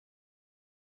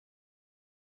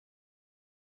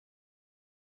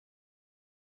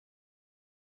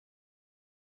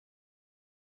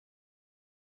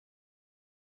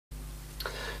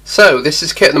So this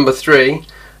is kit number 3,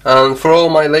 and for all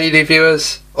my lady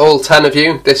viewers, all 10 of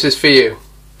you, this is for you.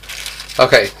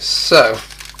 Okay, so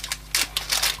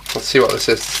let's see what this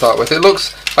is to start with. It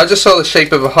looks, I just saw the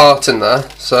shape of a heart in there,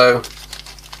 so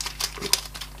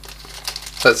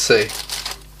let's see.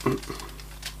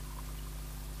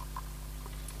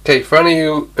 Okay, for any of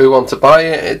you who want to buy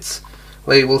it, it's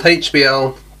labelled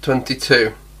HBL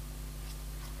 22.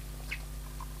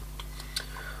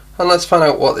 And let's find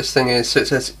out what this thing is. So it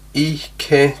says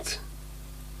E-Kit.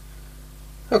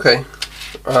 Okay,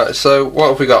 alright, so what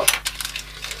have we got?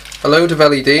 A load of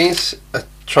LEDs, a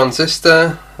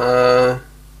transistor,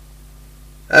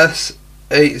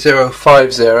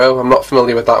 S8050, I'm not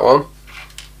familiar with that one.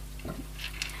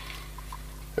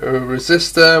 A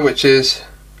resistor, which is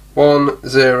 1,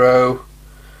 0,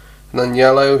 and then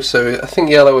yellow, so I think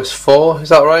yellow is 4, is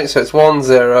that right? So it's 1,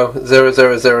 0, 0,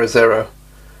 0, 0, 0,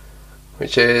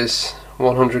 which is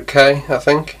 100k, I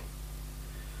think.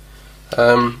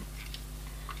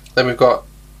 Then we've got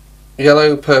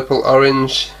yellow, purple,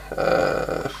 orange,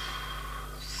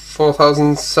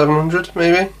 4,700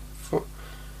 maybe?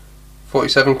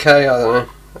 47k, I don't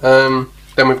know.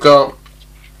 Then we've got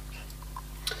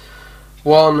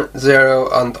 1, 0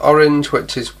 and orange,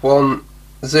 which is 1,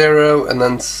 0 and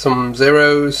then some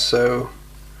zeros, so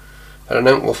I don't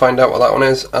know, we'll find out what that one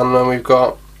is. And then we've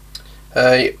got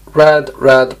a red,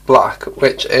 red, black,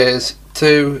 which is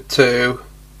 2, 2,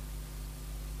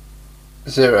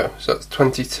 0, so that's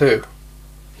 22.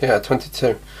 Yeah,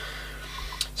 22.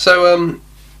 So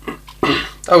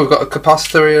oh, we've got a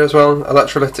capacitor here as well,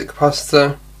 electrolytic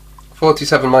capacitor,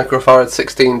 47 microfarad,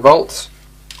 16 volts.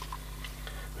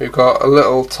 We've got a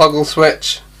little toggle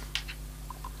switch,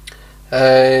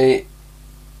 a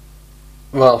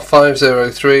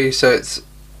 503, so it's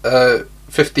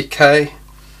 50k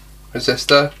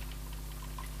resistor,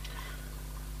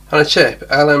 and a chip,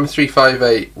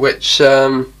 LM358, which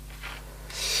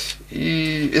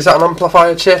is that an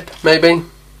amplifier chip, maybe?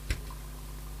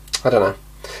 I don't know.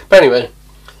 But anyway,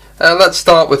 let's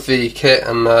start with the kit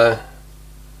and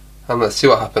let's see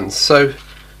what happens. So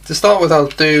to start with, I'll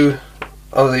do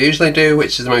as I usually do,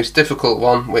 which is the most difficult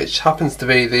one, which happens to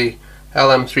be the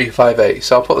LM358.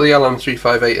 So I'll put the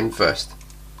LM358 in first.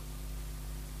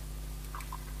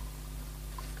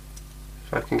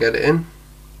 If I can get it in.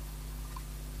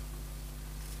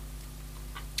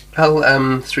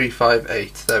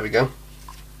 LM358, there we go.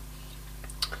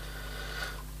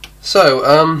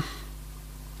 So,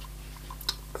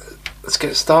 let's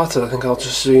get started. I think I'll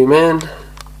just zoom in.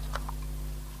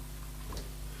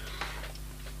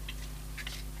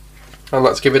 And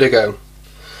let's give it a go.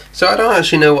 So I don't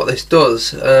actually know what this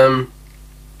does, and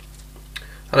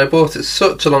I bought it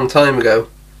such a long time ago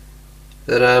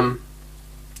that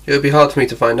it would be hard for me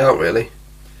to find out, really.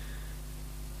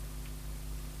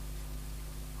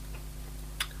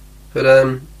 But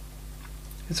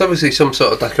it's obviously some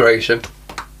sort of decoration.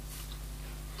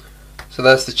 So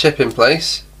there's the chip in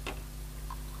place.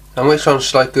 And which one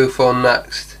should I go for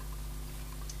next?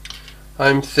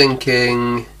 I'm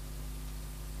thinking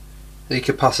the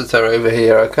capacitor over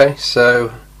here. Okay,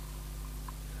 so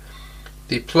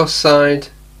the plus side,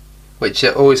 which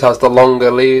it always has the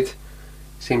longer lead,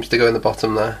 seems to go in the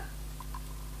bottom there.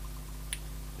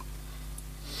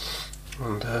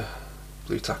 And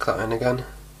blue tack that in again.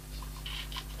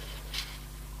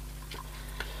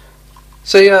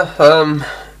 So yeah,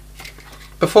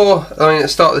 before at the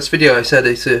start of this video I said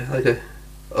it's like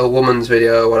a woman's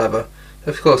video or whatever.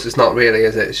 Of course it's not really,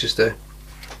 is it? It's just a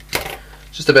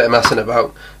bit of messing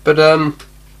about. But I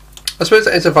suppose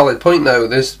it's a valid point though.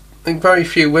 There's very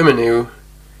few women who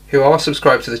are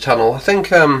subscribed to the channel. I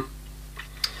think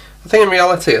in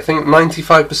reality, I think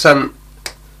 95%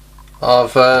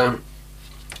 of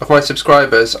my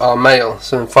subscribers are male,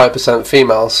 so 5%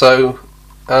 female. So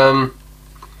I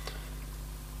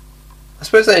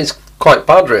suppose that is quite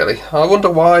bad, really. I wonder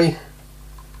why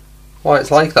it's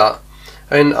like that.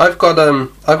 I mean, I've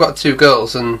got 2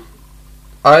 girls, and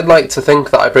I'd like to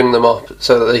think that I bring them up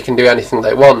so that they can do anything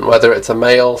they want, whether it's a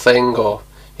male thing or,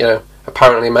 you know,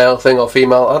 apparently male thing or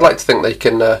female. I'd like to think they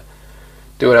can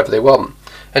do whatever they want.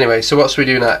 Anyway, so what should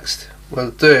we do next? We'll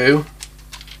do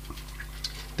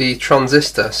the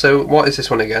transistor. So what is this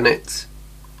one again? It's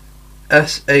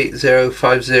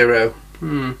S8050.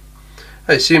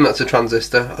 I assume that's a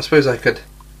transistor. I suppose I could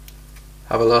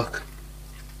have a look.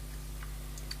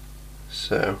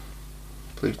 So,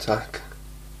 blue tack.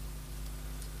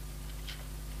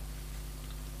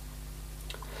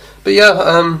 But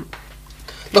yeah,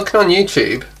 looking on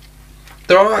YouTube,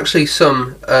 there are actually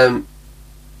some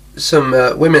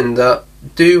women that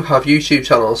do have YouTube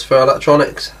channels for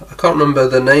electronics. I can't remember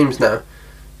the names now,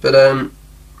 but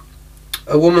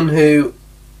a woman who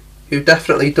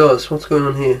definitely does. What's going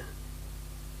on here?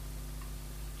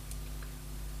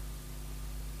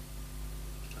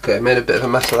 Okay, I made a bit of a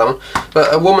mess of that one.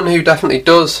 But a woman who definitely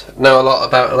does know a lot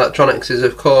about electronics is,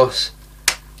 of course,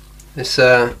 this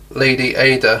lady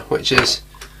Ada, which is,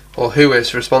 or who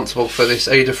is responsible for this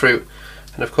Adafruit,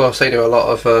 and of course they do a lot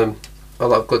of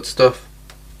good stuff.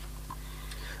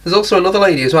 There's also another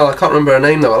lady as well. I can't remember her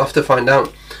name though. I'll have to find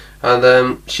out.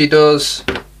 And she does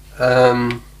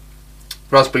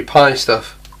Raspberry Pi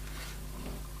stuff.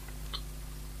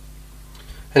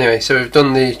 Anyway, so we've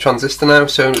done the transistor now.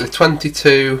 So the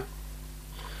 22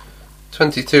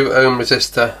 ohm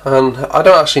resistor, and I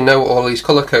don't actually know all these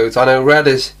colour codes. I know red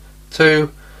is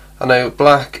 2, I know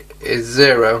black is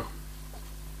 0,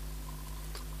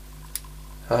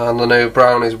 and I know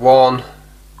brown is 1. I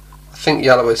think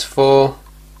yellow is 4.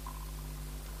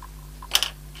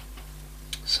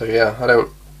 So yeah, I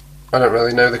don't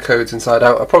really know the codes inside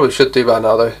out. I probably should do by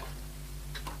now though.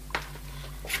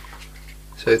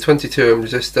 So 22 ohm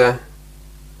resistor,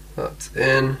 that's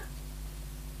in.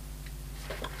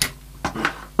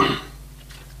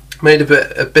 Made a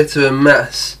bit of a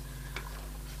mess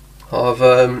of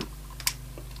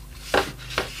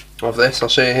this. I'll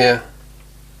show you here.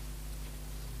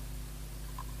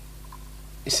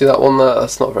 You see that one there?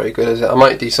 That's not very good, is it? I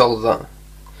might desolder that.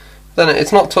 Then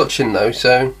it's not touching though,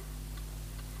 so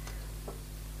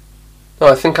no,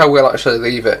 I think I will actually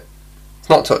leave it. It's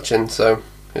not touching, so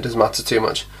it doesn't matter too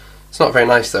much. It's not very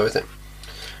nice though, is it?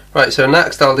 Right, so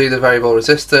next I'll do the variable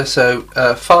resistor. So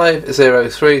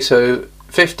 503, so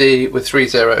 50 with 3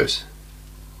 zeros.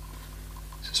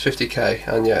 So it's 50k,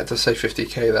 and yeah, it does say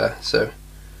 50k there, so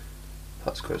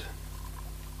that's good.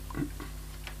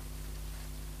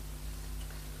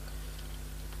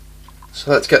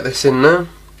 So let's get this in now.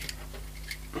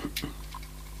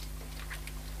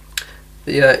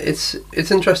 But yeah, it's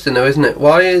interesting though, isn't it?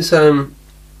 Why is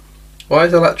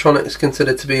electronics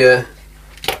considered to be a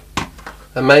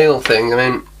male thing? I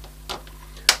mean,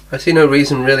 I see no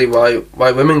reason really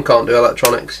why women can't do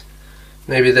electronics.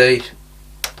 Maybe they,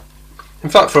 in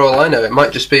fact, for all I know, it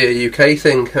might just be a UK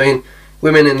thing. I mean,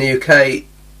 women in the UK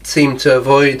seem to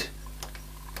avoid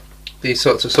these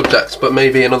sorts of subjects, but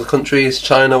maybe in other countries,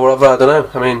 China, wherever, I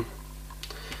don't know. I mean,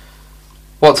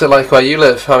 what's it like where you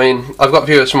live? I mean, I've got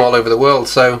viewers from all over the world,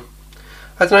 so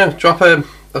I don't know, drop a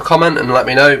comment and let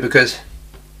me know, because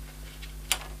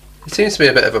it seems to be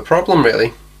a bit of a problem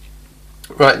really.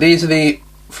 Right, these are the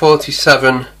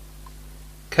 47k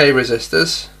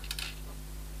resistors.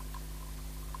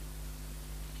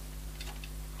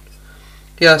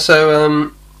 Yeah,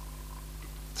 so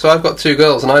I've got 2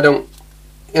 girls, and I don't,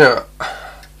 you know,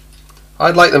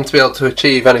 I'd like them to be able to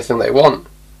achieve anything they want,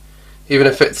 even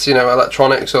if it's, you know,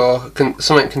 electronics or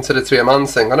something considered to be a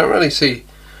man's thing. I don't really see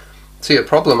a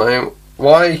problem. I mean,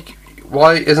 why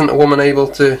isn't a woman able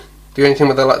to do anything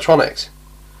with electronics?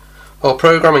 Or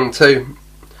programming too.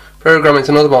 Programming's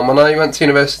another one. When I went to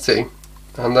university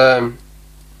and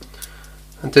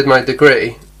did my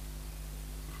degree,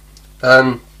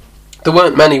 there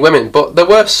weren't many women, but there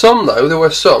were some though. There were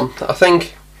some. I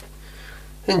think,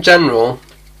 in general,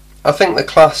 I think the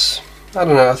class, I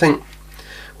don't know, I think,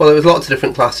 well, there was lots of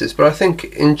different classes, but I think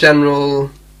in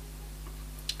general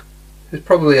there's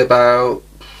probably about,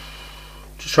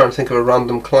 just trying to think of a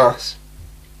random class,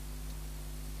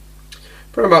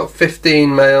 probably about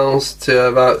 15 males to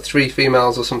about 3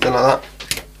 females or something like that.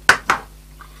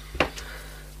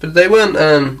 But they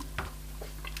weren't,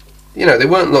 you know, they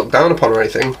weren't looked down upon or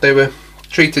anything. They were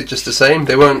treated just the same.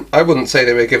 They weren't, I wouldn't say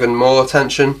they were given more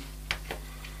attention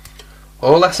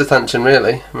or less attention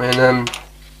really. I mean,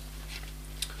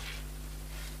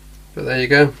 but there you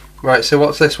go. Right, so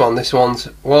what's this one? This one's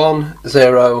 1,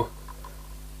 0,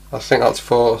 I think that's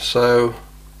 4, so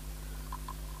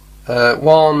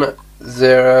 1,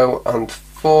 0 and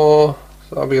 4,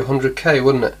 so that'll be 100k,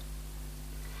 wouldn't it?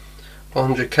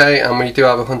 100k, and we do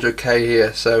have 100k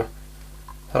here, so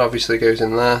that obviously goes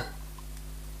in there,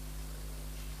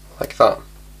 like that.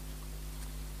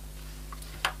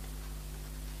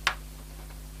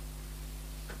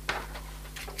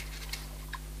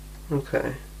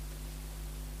 Okay.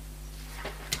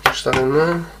 Push that in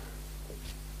there.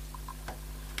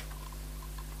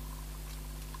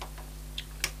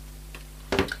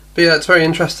 But yeah, it's very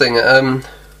interesting. When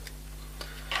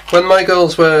my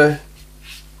girls were,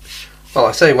 well,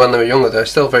 I say when they were younger, they're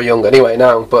still very young anyway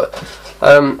now, but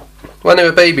when they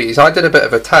were babies, I did a bit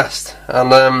of a test,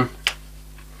 and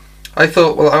I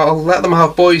thought, well, I'll let them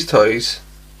have boys' toys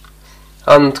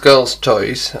and girls'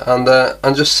 toys, and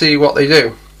just see what they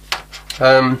do.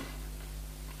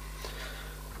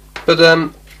 But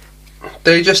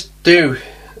they just do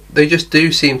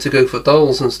seem to go for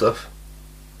dolls and stuff.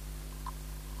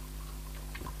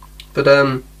 But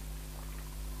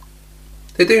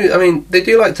they do. I mean, they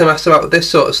do like to mess about with this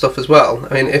sort of stuff as well.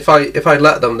 I mean, if I'd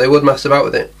let them, they would mess about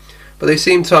with it. But they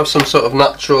seem to have some sort of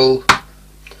natural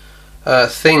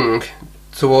thing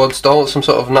towards dolls, some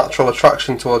sort of natural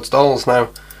attraction towards dolls. Now,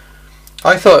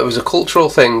 I thought it was a cultural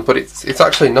thing, but it's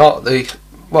actually not.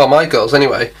 Well, my girls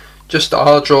anyway, just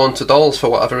are drawn to dolls for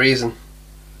whatever reason.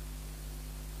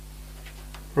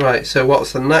 Right. So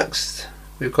what's the next?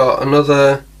 We've got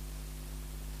another.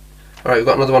 Alright, we've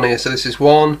got another one here. So this is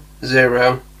 1,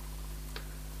 0.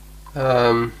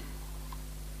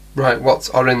 Right, what's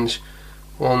orange?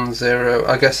 1, 0.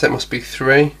 I guess it must be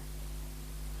 3.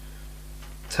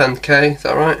 10k, is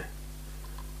that right?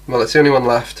 Well, it's the only one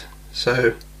left,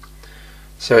 so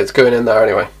it's going in there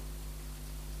anyway.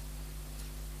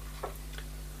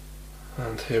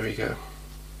 And here we go.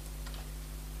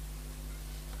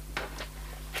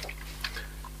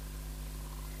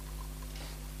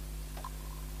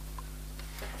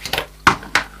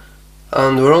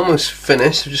 And we're almost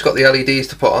finished. We've just got the LEDs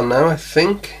to put on now, I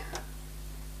think.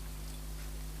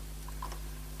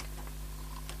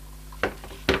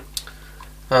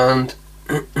 And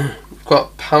we've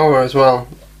got power as well.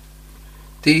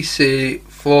 DC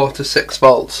 4 to 6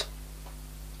 volts.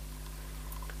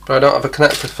 But I don't have a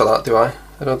connector for that, do I?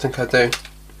 I don't think I do.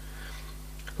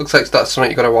 Looks like that's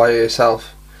something you've got to wire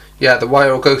yourself. Yeah, the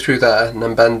wire will go through there and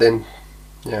then bend in.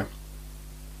 Yeah.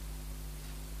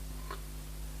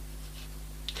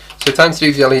 So time to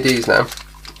do the LEDs now.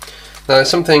 Now there's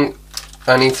something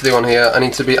I need to do on here. I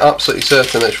need to be absolutely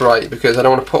certain it's right, because I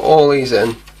don't want to put all these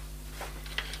in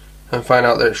and find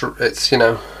out that it's you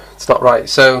know, it's not right.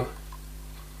 So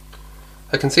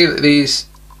I can see that these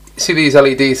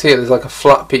LEDs here, there's like a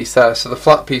flat piece there, so the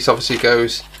flat piece obviously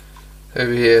goes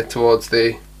over here towards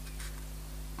the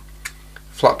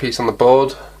flat piece on the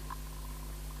board.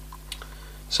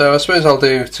 So I suppose I'll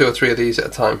do 2 or 3 of these at a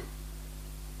time.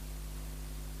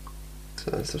 So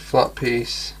there's the flat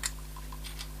piece,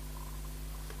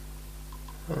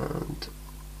 and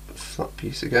flat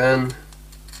piece again.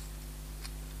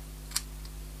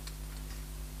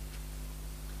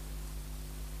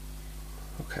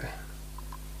 Okay.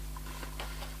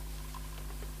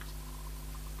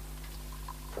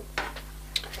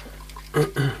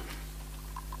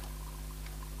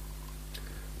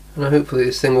 And hopefully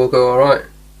this thing will go alright.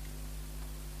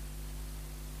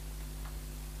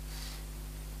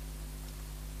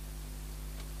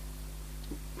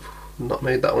 Not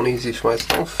made that one easy for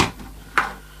myself.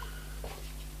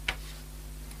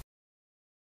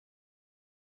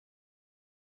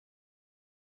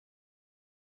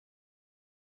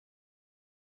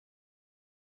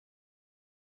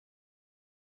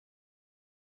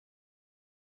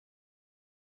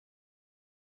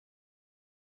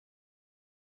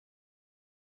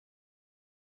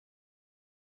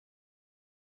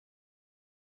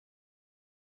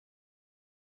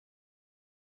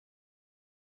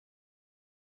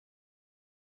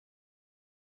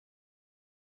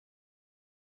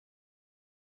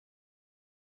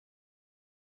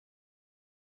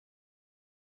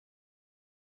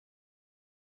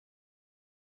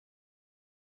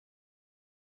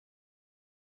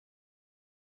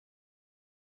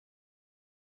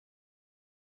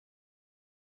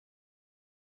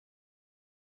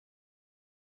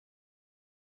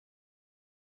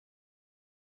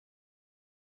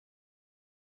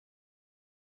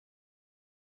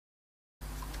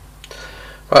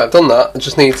 Right, I've done that. I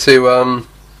just need to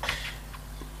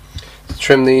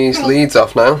trim these leads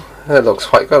off now. It looks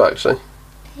quite good actually.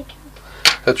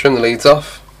 I'll trim the leads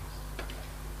off.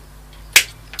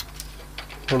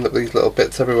 And look, these little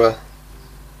bits everywhere.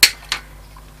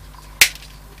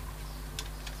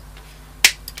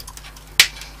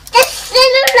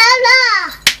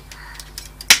 Cinderella!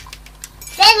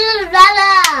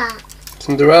 Cinderella!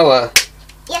 Cinderella?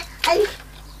 Yeah,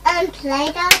 and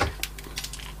Play-Doh.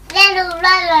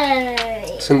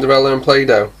 Cinderella! Cinderella and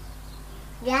Play-Doh?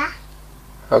 Yeah.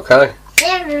 Okay.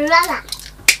 Cinderella!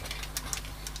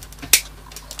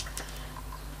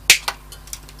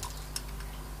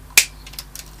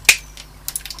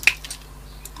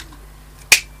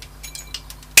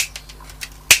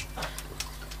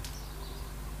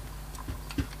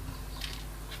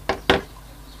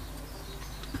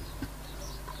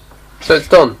 So it's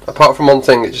done, apart from one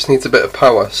thing, it just needs a bit of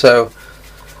power. So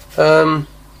so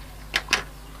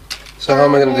how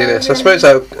am I going to do this? I suppose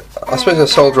I'll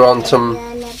solder on some,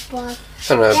 I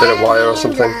don't know, a bit of wire or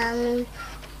something.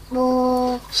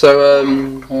 So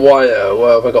wire,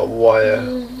 where have I got wire?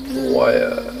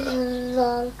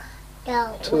 Wire.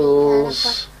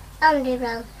 Tools.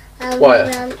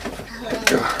 Wire.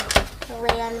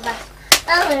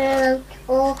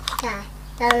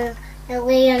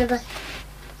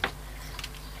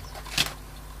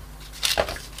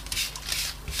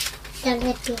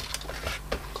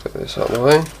 Clear this out of the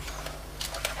way.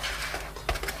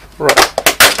 Right.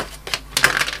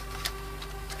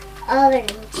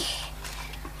 Orange.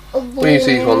 We use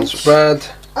these ones red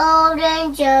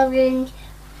Orange, orange,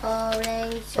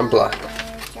 orange, and black.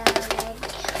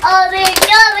 Orange,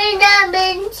 orange,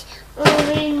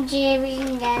 orange, orange, orange,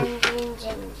 orange,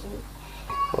 orange.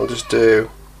 I'll just do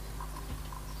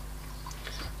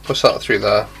push that through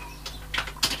there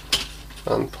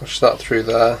and push that through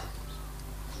there.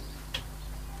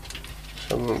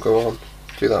 So I won't go on.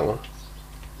 Do that one.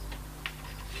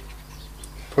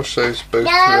 Push those both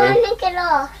No, through. look it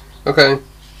off. Okay.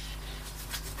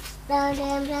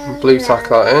 Blue tack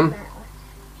that in.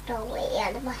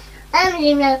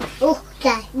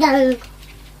 No.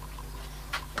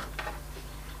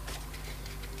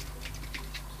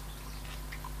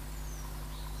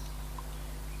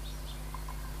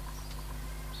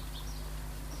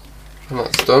 And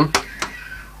that's done.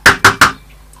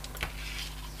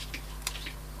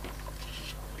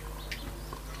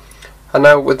 And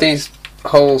now with these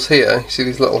holes here, you see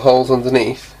these little holes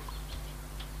underneath?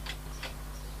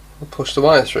 We'll push the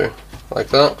wire through, like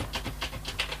that.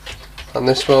 And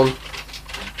this one,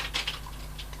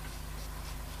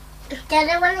 Dad,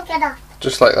 I want to get off.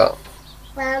 just like that.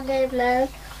 Well, good, man.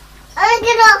 I want to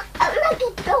get off. I want to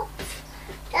get off.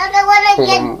 Dad, I want to Pull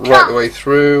get them off. right the way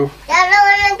through. Dad, I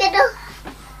want to get off.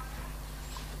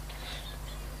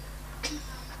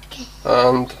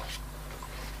 And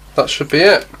that should be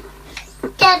it.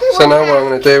 Dad, So now what I'm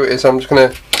going to do is I'm just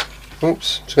going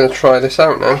to try this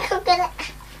out now.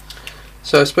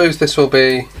 So I suppose this will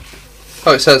be,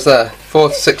 oh, it says there 4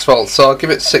 to 6 volts, so I'll give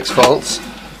it 6 volts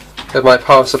with my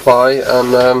power supply,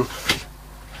 and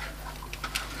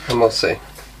we'll see.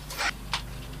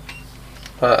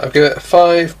 I'll give it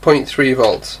 5.3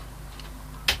 volts.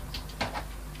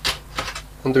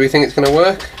 And do we think it's going to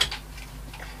work?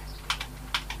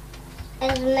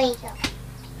 It's amazing.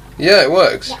 Yeah, it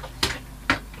works. Yeah.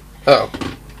 Oh,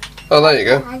 there you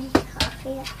go. I need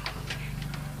coffee.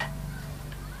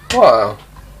 Wow.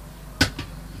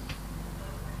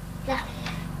 Yeah.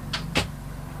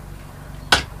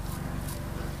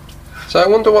 So I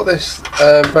wonder what this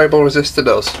variable resistor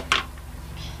does.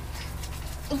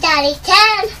 Daddy,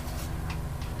 10.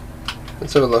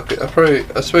 Let's have a look. I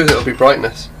suppose it'll be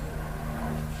brightness.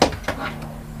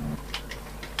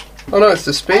 Oh no, it's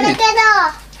the speed. Get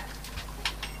off.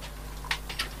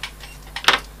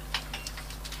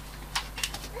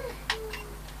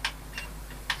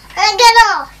 Get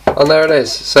off. And there it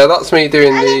is. So that's me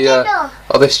doing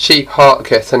this cheap heart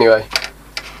kit anyway.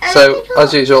 So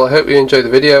as usual, I hope you enjoyed the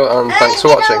video, and thanks for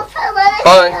watching.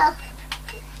 Bye.